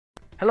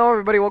Hello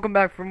everybody, welcome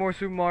back for more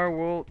Super Mario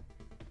World.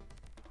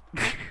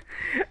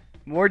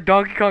 More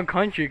Donkey Kong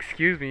Country,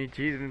 excuse me.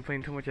 Jeez, I've been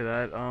playing too much of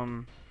that.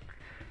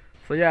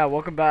 So yeah,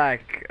 welcome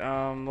back.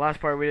 Last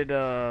part we did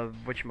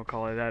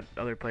whatchamacallit, that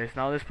other place.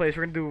 Now this place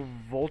we're gonna do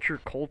Vulture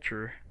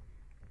Culture.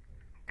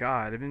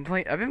 God, I've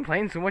been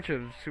playing so much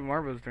of Super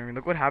Mario Bros. During.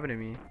 Look what happened to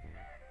me.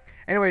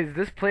 Anyways,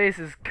 this place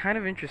is kind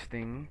of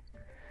interesting.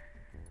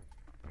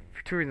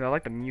 For two reasons. I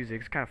like the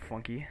music, it's kind of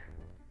funky.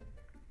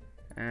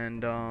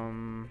 And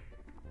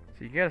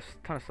so you get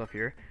a ton of stuff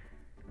here.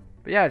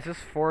 But yeah, it's just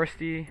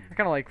foresty. I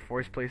kind of like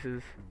forest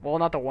places. Well,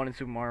 not the one in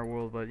Super Mario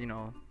World, but you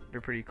know,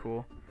 they're pretty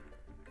cool.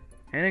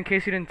 And in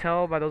case you didn't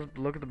tell by those,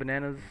 look at the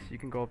bananas, you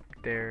can go up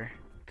there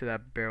to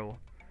that barrel.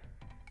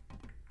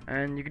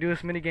 And you can do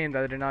this mini game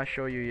that I did not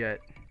show you yet.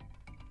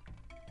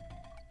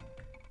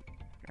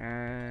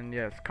 And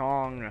yes,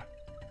 Kong.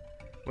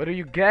 What do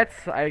you get?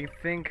 I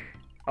think.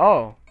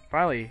 Oh,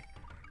 finally.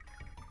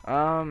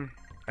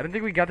 I don't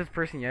think we got this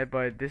person yet,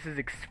 but this is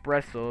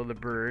Espresso, the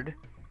bird.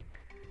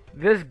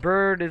 This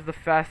bird is the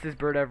fastest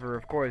bird ever.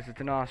 Of course,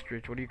 it's an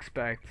ostrich. What do you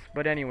expect?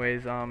 But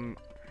anyways,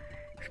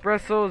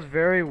 Espresso is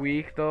very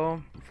weak,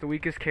 though. It's the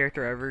weakest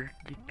character ever.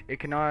 It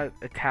cannot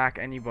attack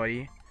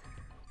anybody.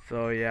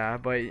 So yeah,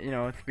 but you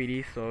know, it's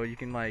speedy, so you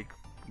can like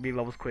beat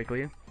levels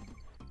quickly.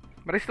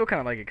 But I still kind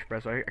of like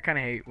Espresso. I kind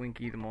of hate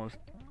Winky the most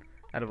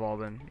out of all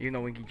of them, even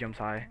though Winky jumps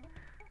high.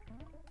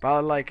 But I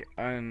like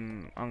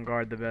On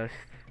Guard the best,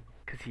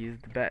 because he is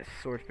the best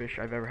swordfish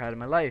I've ever had in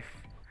my life.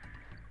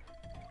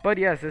 But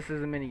yes, this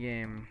is a mini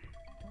game.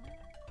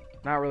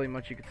 Not really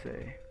much you could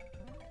say.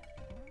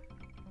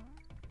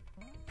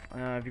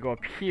 If you go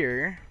up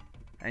here,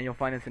 and you'll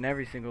find this in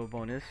every single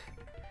bonus,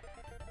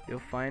 you'll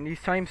find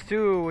these times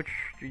 2, which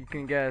you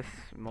can guess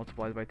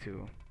multiplies by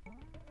 2.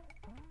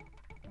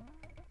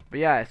 But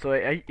yeah, so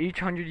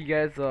each 100 you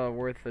guys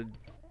worth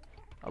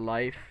a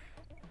life.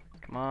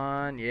 Come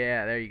on,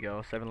 yeah, there you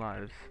go, 7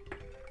 lives.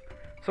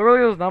 So really,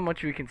 there's not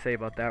much we can say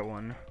about that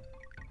one.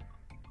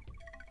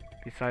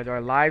 Besides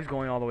our lives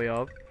going all the way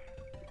up.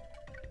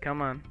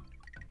 Come on.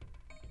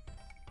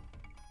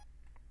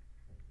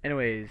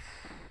 Anyways,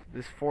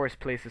 this forest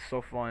place is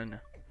so fun.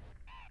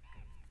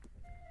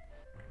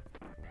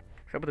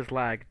 Except with this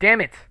lag.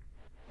 Damn it!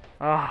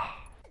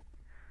 Ah,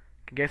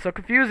 can get so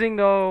confusing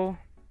though.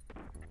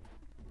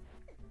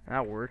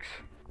 That works.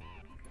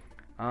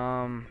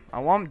 I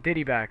want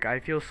Diddy back. I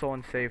feel so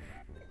unsafe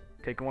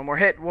taking one more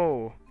hit.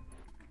 Whoa.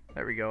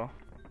 There we go.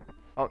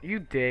 Oh, you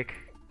dick.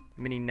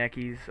 Mini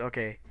neckies.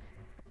 Okay.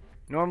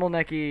 Normal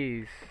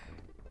neckies.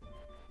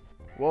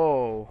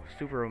 Whoa.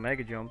 Super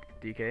Omega Jump,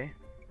 DK.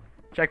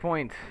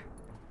 Checkpoint.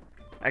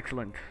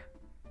 Excellent.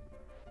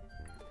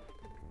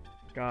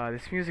 God,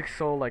 this music's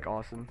so, like,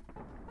 awesome.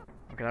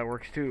 Okay, that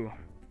works too.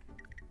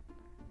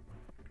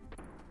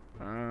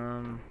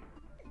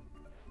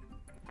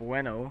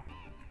 Bueno.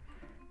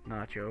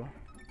 Nacho.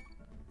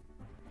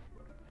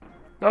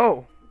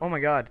 Oh! Oh my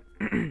god.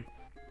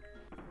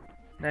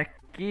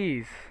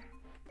 Neckies.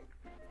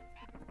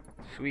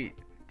 Sweet,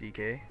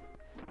 DK.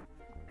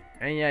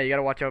 And yeah, you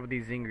gotta watch out with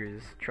these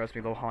zingers. Trust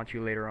me, they'll haunt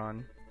you later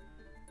on.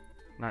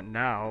 Not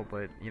now,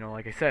 but, you know,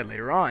 like I said,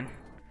 later on.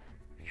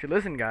 You should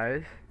listen,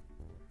 guys.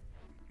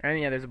 And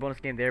yeah, there's a bonus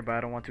game there, but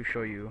I don't want to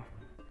show you.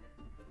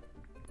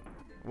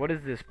 What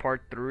is this,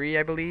 part 3,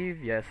 I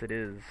believe? Yes, it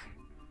is.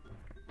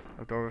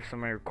 Looked over some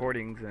of my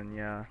recordings, and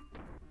yeah.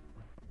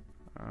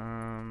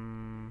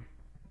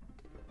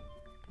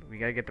 We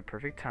gotta get the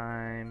perfect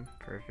time.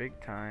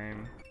 Perfect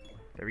time.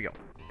 There we go.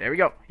 There we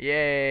go.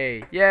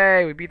 Yay!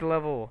 Yay! We beat the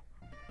level.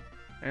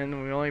 And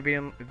it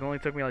only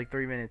took me like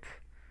 3 minutes.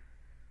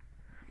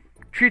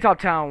 Treetop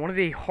Town, one of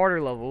the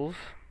harder levels.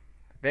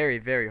 Very,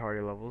 very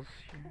harder levels.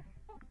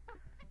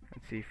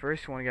 Let's see.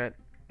 First, you want to get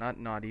not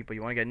Naughty, but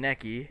you want to get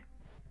Necky.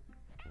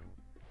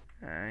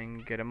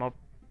 And get him up.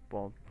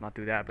 Well, not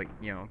do that, but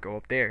you know, go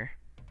up there.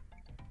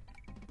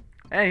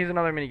 And here's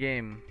another mini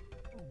game.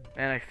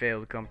 And I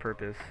failed on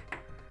purpose.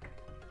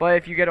 But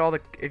if you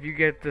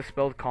get the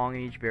spelled Kong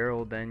in each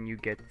barrel, then you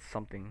get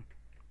something.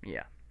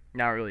 Yeah,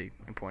 not really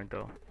important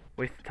though.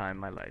 Waste of time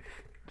in my life.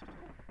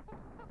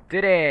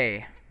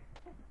 Diddy,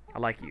 I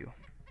like you.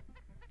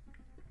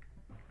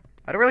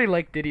 I don't really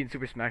like Diddy in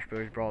Super Smash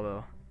Bros. Brawl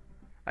though.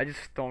 I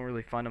just don't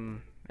really find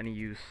him any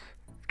use.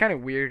 It's kind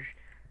of weird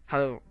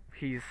how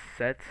he's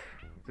set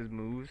with his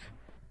moves.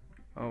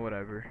 Oh,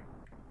 whatever.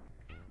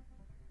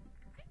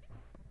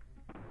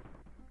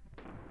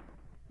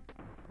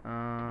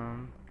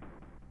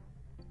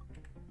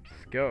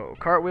 Let's go.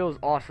 Cartwheel is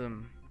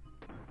awesome.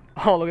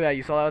 Oh, look at that.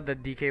 You saw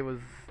that DK was...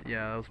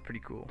 Yeah, that was pretty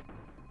cool.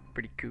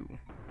 Pretty cool.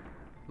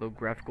 Little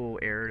graphical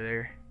error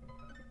there.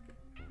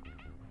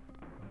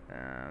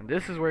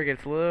 This is where it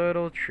gets a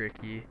little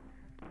tricky.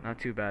 Not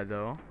too bad,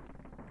 though.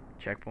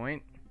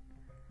 Checkpoint.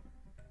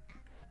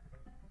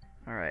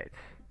 Alright.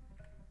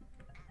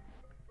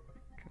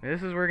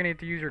 This is where you're going to have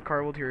to use your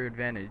cartwheel to your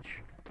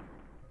advantage.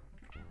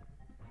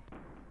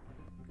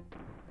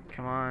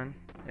 Come on.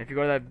 If you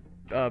go to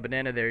that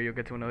banana there, you'll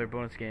get to another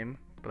bonus game.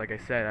 But like I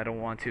said, I don't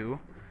want to.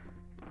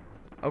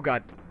 Oh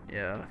god.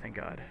 Yeah, thank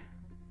god.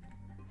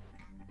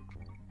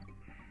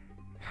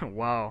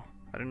 Wow.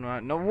 I did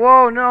not know.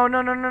 Whoa, no,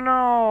 no, no, no,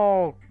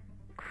 no.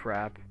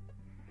 Crap.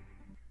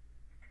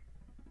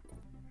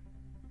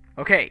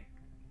 Okay.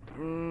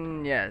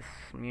 Yes.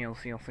 Meals,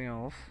 meals,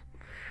 meals.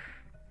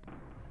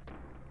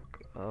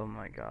 Oh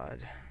my god.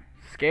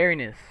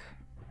 Scariness.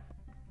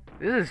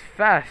 This is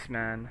fast,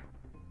 man.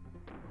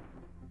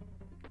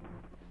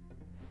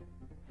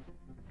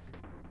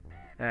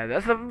 Yeah,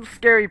 that's the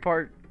scary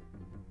part.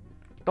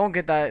 Don't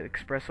get that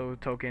espresso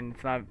token.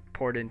 It's not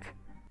important.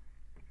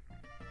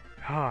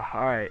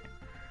 Alright.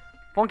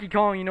 Funky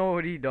Kong, you know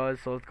what he does,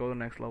 so let's go to the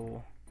next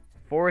level.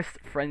 Forest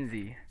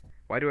Frenzy.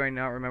 Why do I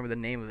not remember the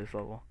name of this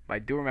level? But I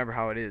do remember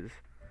how it is.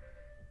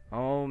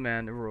 Oh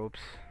man, the ropes.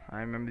 I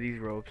remember these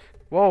ropes.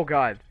 Whoa,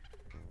 god.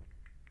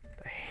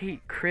 I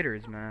hate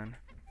critters, man.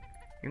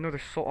 Even though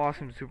they're so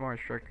awesome in Super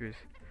Mario Strikers.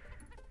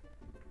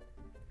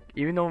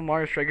 Even though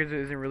Mario Strikers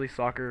isn't really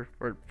soccer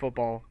or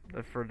football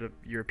for the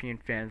European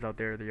fans out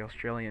there, the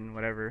Australian,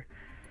 whatever.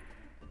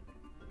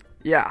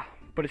 Yeah,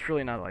 but it's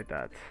really not like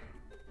that.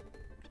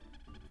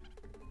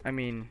 I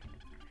mean,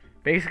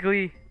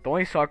 basically, the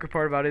only soccer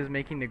part about it is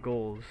making the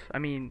goals. I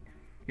mean,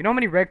 you know how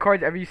many red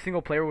cards every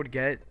single player would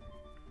get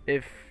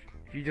if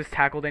you just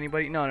tackled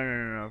anybody? No, no,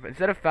 no, no, no.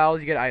 Instead of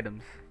fouls, you get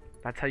items.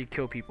 That's how you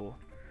kill people.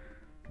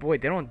 Boy,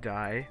 they don't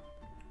die.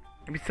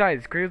 And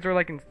besides, critters are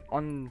like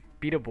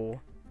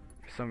unbeatable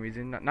for some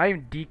reason. Not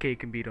even DK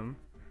can beat them.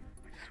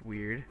 It's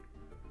weird.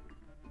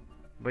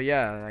 But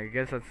yeah, I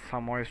guess that's how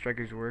Mario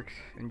Strikers works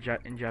in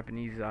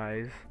Japanese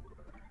eyes.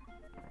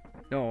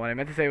 No, what I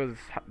meant to say was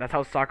that's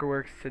how soccer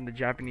works in the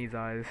Japanese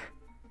eyes.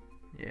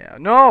 Yeah.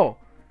 No!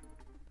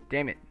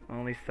 Damn it. Well,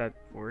 at least that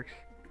works.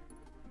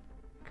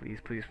 Please,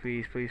 please,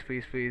 please, please,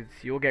 please, please.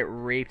 You'll get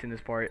raped in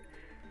this part.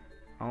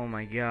 Oh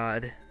my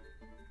god.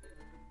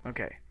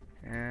 Okay.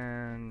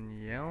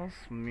 And yes,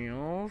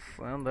 meals.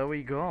 And there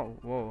we go.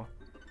 Whoa.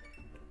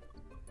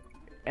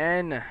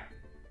 N.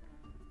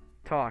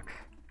 Talks.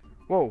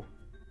 Whoa.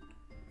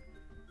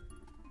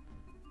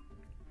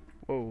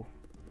 Whoa.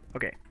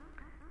 Okay.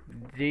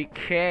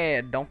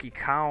 DK Donkey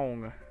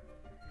Kong.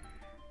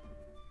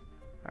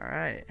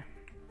 Alright.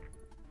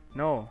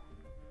 No.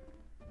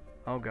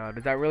 Oh god,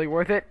 is that really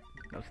worth it?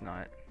 No, it's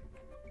not.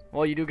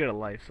 Well, you do get a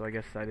life, so I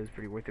guess that is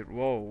pretty worth it.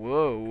 Whoa,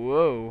 whoa,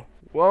 whoa,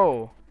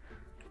 whoa.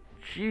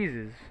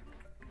 Jesus.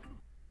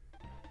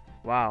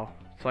 Wow.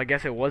 So I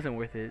guess it wasn't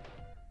worth it.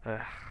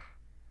 Ugh.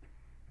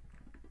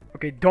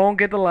 Okay, don't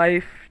get the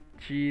life.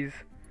 Jeez.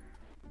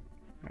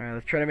 Alright,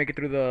 let's try to make it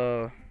through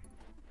the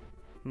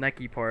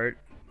Nike part.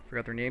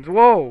 Forgot their names.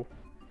 Whoa!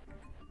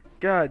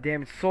 God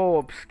damn, it's so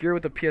obscure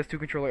with the PS2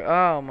 controller.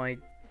 Oh my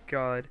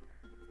god.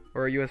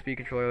 Or a USB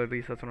controller, at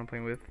least that's what I'm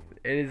playing with.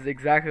 It is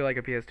exactly like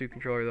a PS2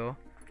 controller though.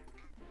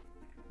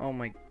 Oh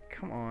my,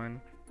 come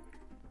on.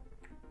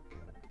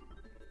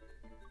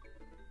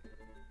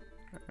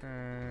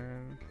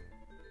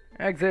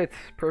 Exit.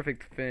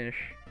 Perfect finish.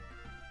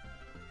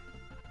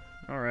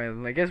 Alright,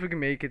 I guess we can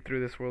make it through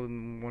this world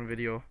in one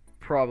video.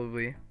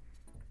 Probably.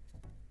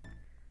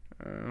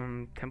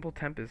 Temple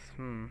Tempest.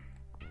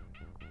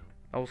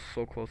 I was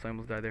so close, I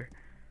almost died there.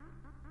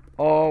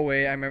 Oh,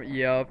 wait, I remember.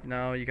 Yup,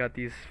 now you got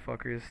these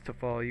fuckers to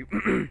follow you.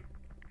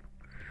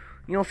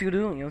 You'll see you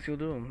do. You'll see you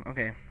do.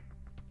 Okay.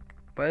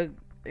 But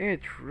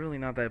it's really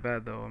not that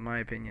bad, though, in my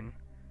opinion.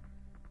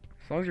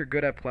 As long as you're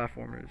good at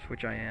platformers,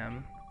 which I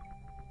am.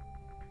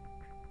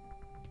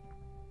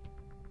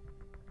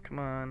 Come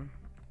on.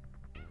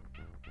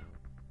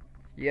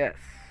 Yes.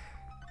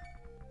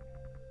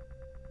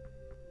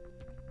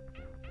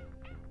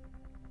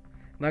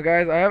 Now,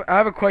 guys, I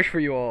have a question for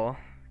you all,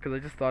 because I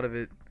just thought of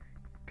it,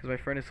 because my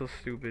friend is so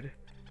stupid.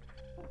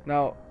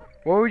 Now,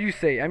 what would you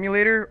say,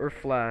 emulator or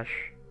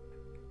Flash?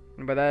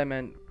 And by that I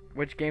meant,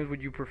 which games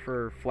would you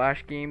prefer,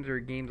 Flash games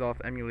or games off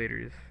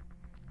emulators?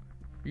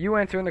 You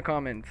answer in the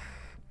comments,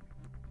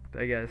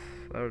 I guess.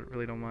 I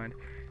really don't mind.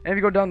 And if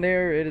you go down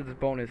there, it is a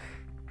bonus.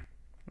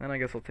 And I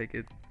guess I'll take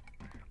it.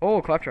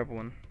 Oh, Claptrap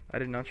one. I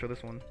did not show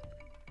this one.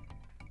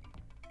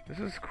 This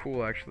is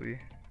cool, actually.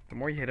 The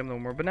more you hit them, the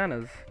more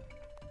bananas.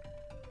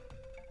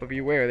 But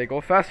beware, they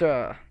go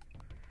faster!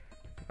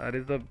 That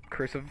is the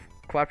curse of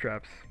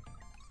Claptraps.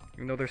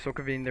 Even though they're so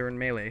convenient, they're in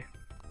melee.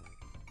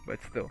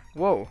 But still.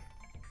 Whoa!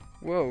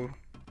 Whoa!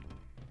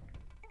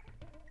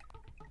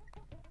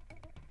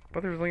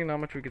 But there's really not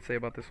much we could say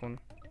about this one.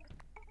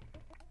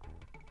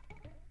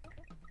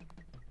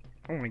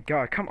 Oh my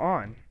god, come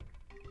on!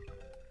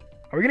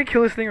 Are we gonna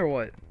kill this thing or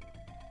what?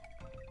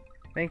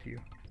 Thank you.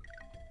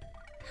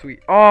 Sweet.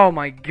 Oh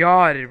my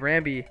god,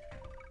 Rambi.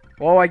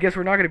 Well, I guess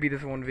we're not gonna beat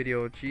this one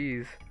video.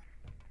 Jeez.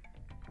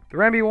 The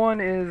Rambi one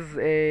is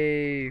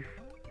a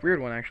weird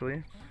one,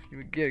 actually.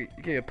 You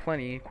get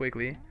plenty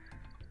quickly.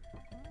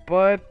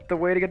 But the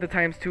way to get the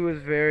 ×2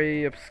 is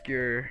very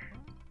obscure.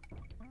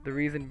 The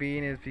reason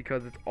being is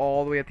because it's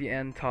all the way at the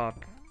end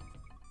top.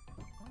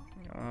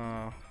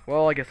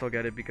 Well, I guess I'll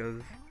get it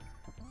because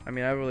I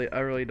mean, I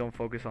really don't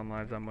focus on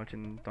lives that much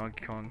in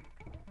Donkey Kong.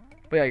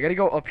 But yeah, you gotta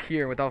go up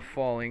here without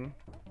falling.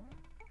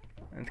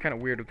 And it's kind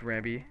of weird with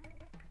Rambi.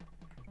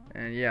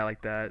 And yeah,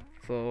 like that.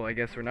 So I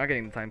guess we're not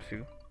getting the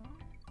 ×2.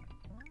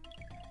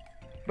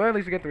 But at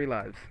least we get 3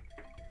 lives.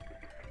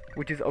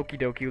 Which is okie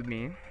dokie with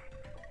me.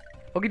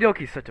 Okie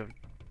dokie is such a...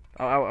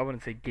 I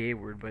wouldn't say gay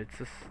word, but it's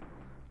just...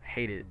 I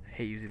hate it. I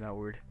hate using that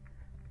word.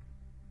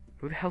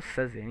 Who the hell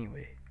says it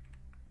anyway?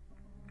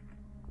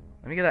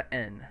 Let me get that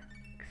N.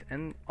 'Cause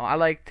N... Oh, I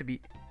like to be...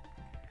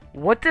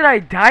 What did I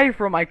die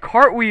from? I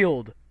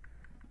cartwheeled!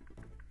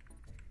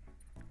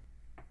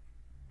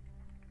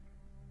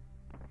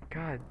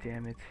 God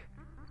damn it.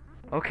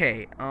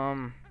 Okay,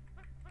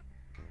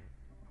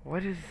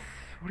 What is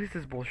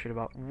this bullshit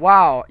about?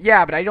 Wow,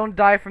 yeah, but I don't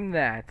die from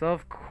that,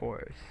 of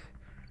course.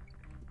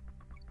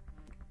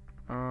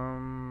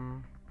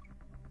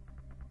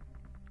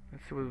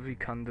 Let's see what we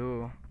can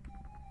do.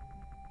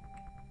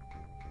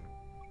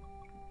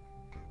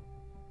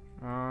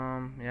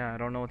 Yeah, I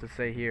don't know what to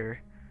say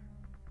here.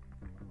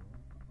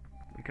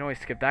 We can always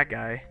skip that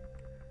guy.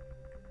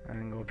 And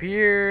then go up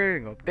here,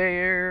 and go up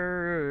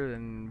there,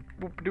 and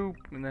boop doop,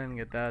 and then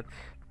get that.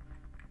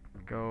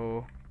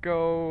 Go.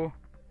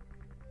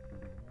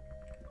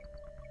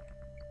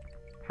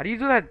 How do you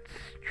do that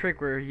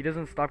trick where he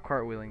doesn't stop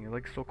cartwheeling? It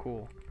looks so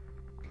cool.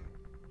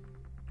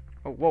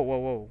 Oh,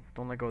 whoa.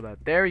 Don't let go of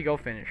that. There you go,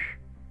 finish.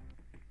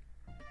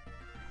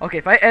 Okay,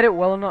 if I edit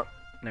well enough...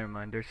 Never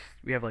mind,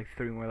 we have like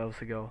 3 more levels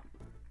to go.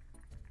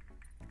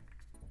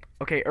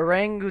 Okay,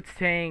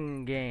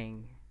 Orangutan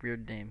Gang.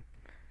 Weird name.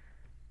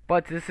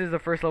 But this is the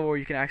first level where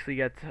you can actually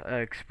get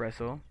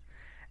Espresso.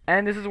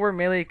 And this is where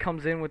Melee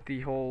comes in with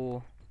the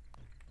whole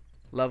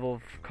level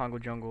of Congo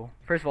Jungle.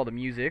 First of all, the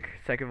music.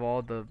 Second of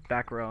all, the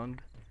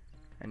background.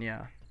 And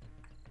yeah.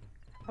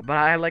 But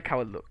I like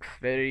how it looks.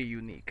 Very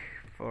unique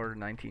for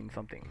 19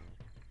 something.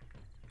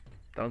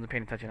 That wasn't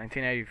paying attention.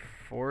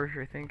 1994,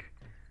 I think.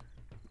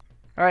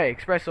 Alright,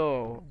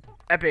 Espresso.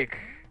 Epic.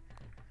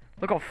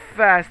 Look how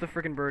fast the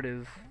freaking bird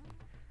is.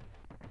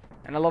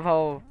 And I love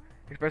how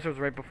Espresso is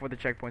right before the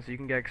checkpoint, so you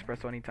can get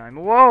Espresso anytime.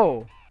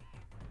 Whoa!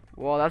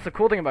 Well, that's the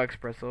cool thing about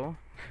Espresso.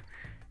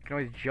 You can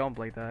always jump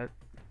like that.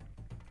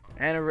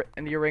 And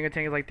the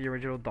orangutan is like the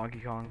original Donkey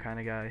Kong kind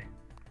of guy.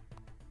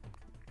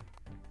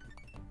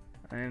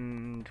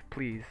 And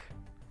please.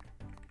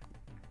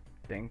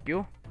 Thank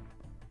you.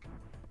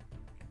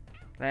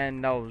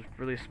 And that was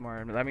really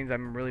smart. That means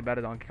I'm really bad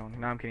at Donkey Kong.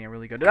 No, I'm kidding. I'm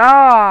really good.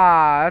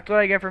 Ah! That's what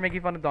I get for making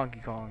fun of Donkey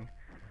Kong.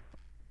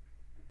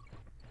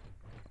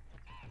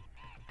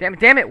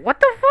 Damn it.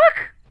 What the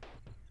fuck?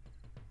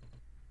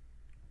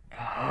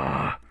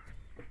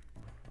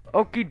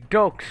 Okie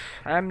dokes.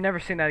 I'm never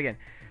saying that again.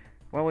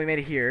 Well, we made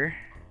it here.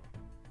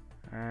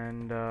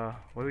 And,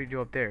 what do we do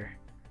up there?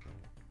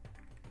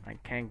 I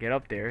can't get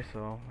up there,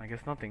 so I guess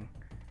nothing.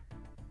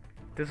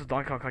 This is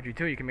Donkey Kong Country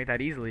 2. You can make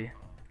that easily.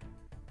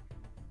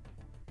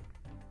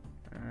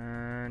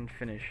 And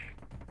finish.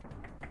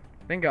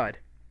 Thank God.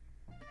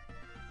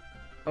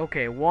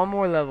 Okay, one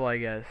more level, I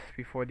guess,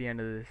 before the end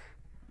of this.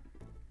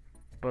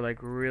 But like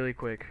really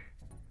quick.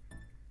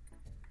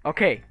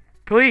 Okay,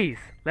 please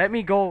let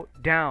me go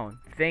down.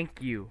 Thank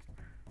you.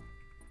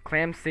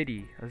 Clam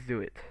City. Let's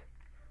do it.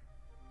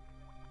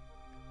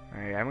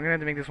 Alright, I'm gonna have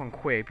to make this one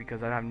quick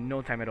because I have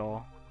no time at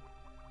all.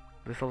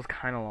 This level's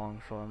kind of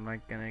long, so I'm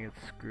not gonna get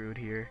screwed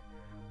here.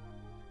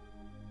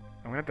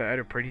 I'm gonna have to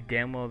edit pretty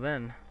damn well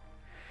then.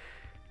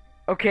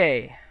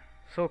 Okay,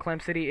 so Clam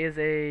City is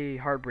a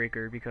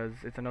heartbreaker because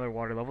it's another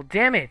water level.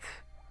 Damn it!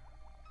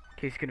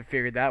 In case you couldn't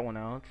figure that one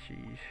out.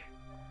 Jeez.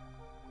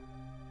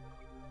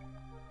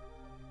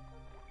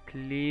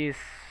 Please.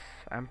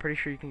 I'm pretty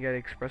sure you can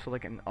get Espresso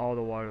like in all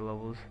the water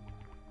levels.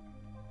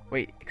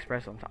 Wait,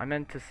 Espresso. I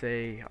meant to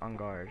say On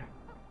Guard.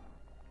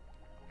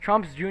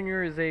 Chomps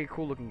Jr. is a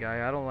cool looking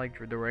guy. I don't like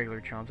the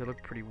regular Chomps. They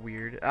look pretty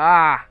weird.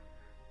 Ah!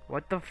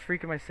 What the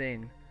freak am I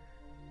saying?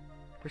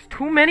 There's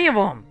too many of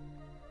them!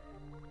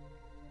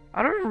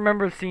 I don't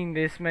remember seeing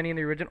this many in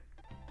the original.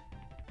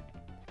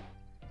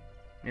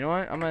 You know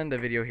what? I'm gonna end the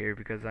video here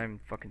because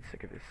I'm fucking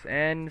sick of this.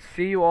 And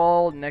see you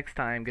all next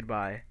time.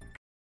 Goodbye.